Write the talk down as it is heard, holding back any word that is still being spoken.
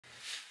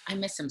I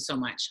miss him so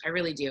much. I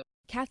really do.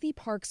 Kathy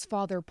Park's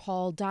father,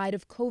 Paul, died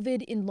of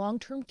COVID in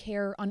long-term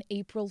care on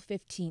April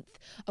 15th,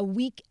 a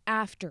week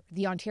after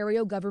the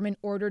Ontario government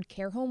ordered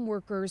care home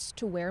workers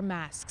to wear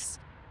masks.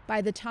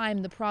 By the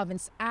time the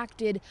province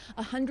acted,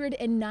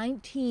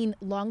 119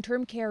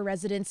 long-term care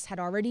residents had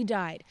already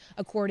died,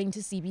 according to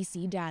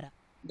CBC data.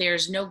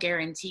 There's no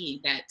guarantee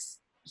that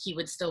he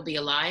would still be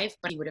alive,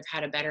 but he would have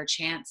had a better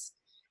chance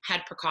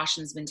had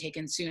precautions been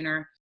taken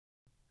sooner.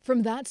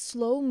 From that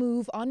slow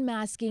move on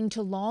masking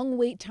to long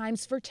wait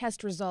times for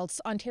test results,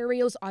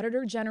 Ontario's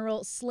Auditor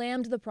General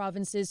slammed the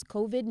province's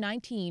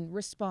COVID-19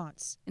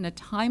 response. In a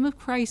time of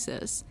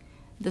crisis,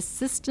 the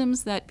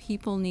systems that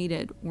people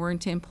needed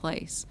weren't in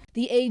place.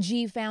 The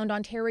AG found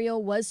Ontario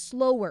was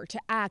slower to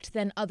act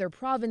than other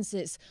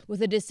provinces,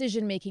 with a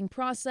decision-making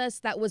process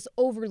that was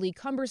overly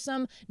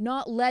cumbersome,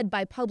 not led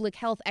by public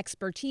health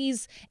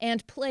expertise,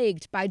 and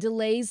plagued by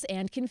delays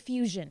and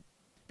confusion.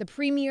 The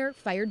Premier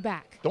fired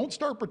back. Don't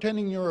start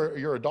pretending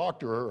you're a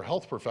doctor or a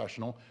health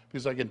professional,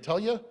 because I can tell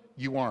you,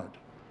 you aren't.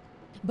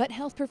 But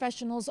health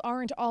professionals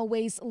aren't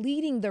always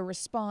leading the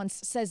response,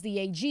 says the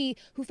AG,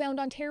 who found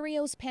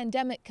Ontario's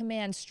pandemic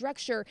command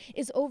structure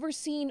is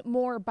overseen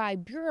more by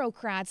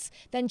bureaucrats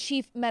than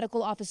Chief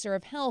Medical Officer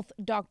of Health,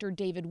 Dr.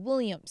 David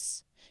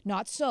Williams.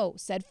 Not so,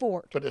 said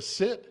Ford. But to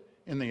sit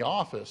in the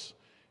office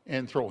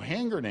and throw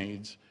hand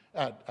grenades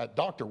at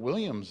Dr.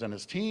 Williams and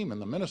his team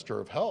and the Minister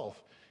of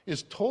Health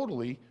is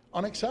totally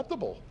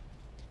unacceptable.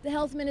 The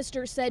health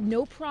minister said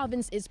no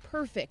province is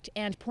perfect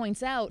and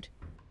points out,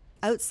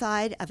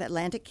 outside of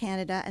Atlantic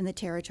Canada and the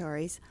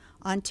territories,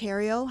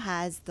 Ontario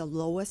has the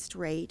lowest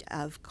rate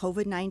of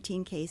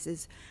COVID-19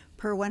 cases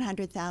per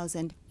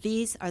 100,000.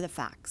 These are the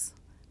facts,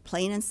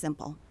 plain and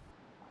simple.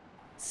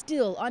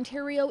 Still,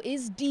 Ontario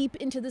is deep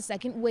into the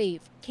second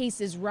wave.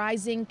 Cases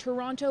rising,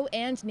 Toronto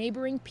and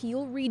neighboring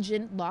Peel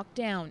region locked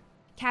down.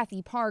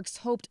 Kathy Parks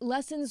hoped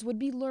lessons would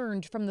be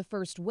learned from the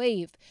first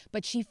wave,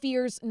 but she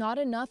fears not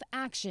enough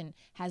action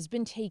has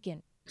been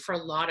taken. For a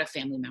lot of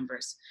family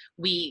members,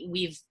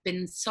 we've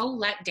been so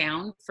let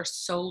down for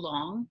so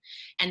long,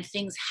 and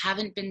things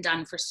haven't been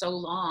done for so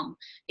long.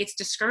 It's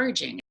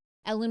discouraging.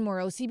 Ellen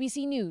Morrow,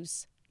 CBC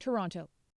News, Toronto.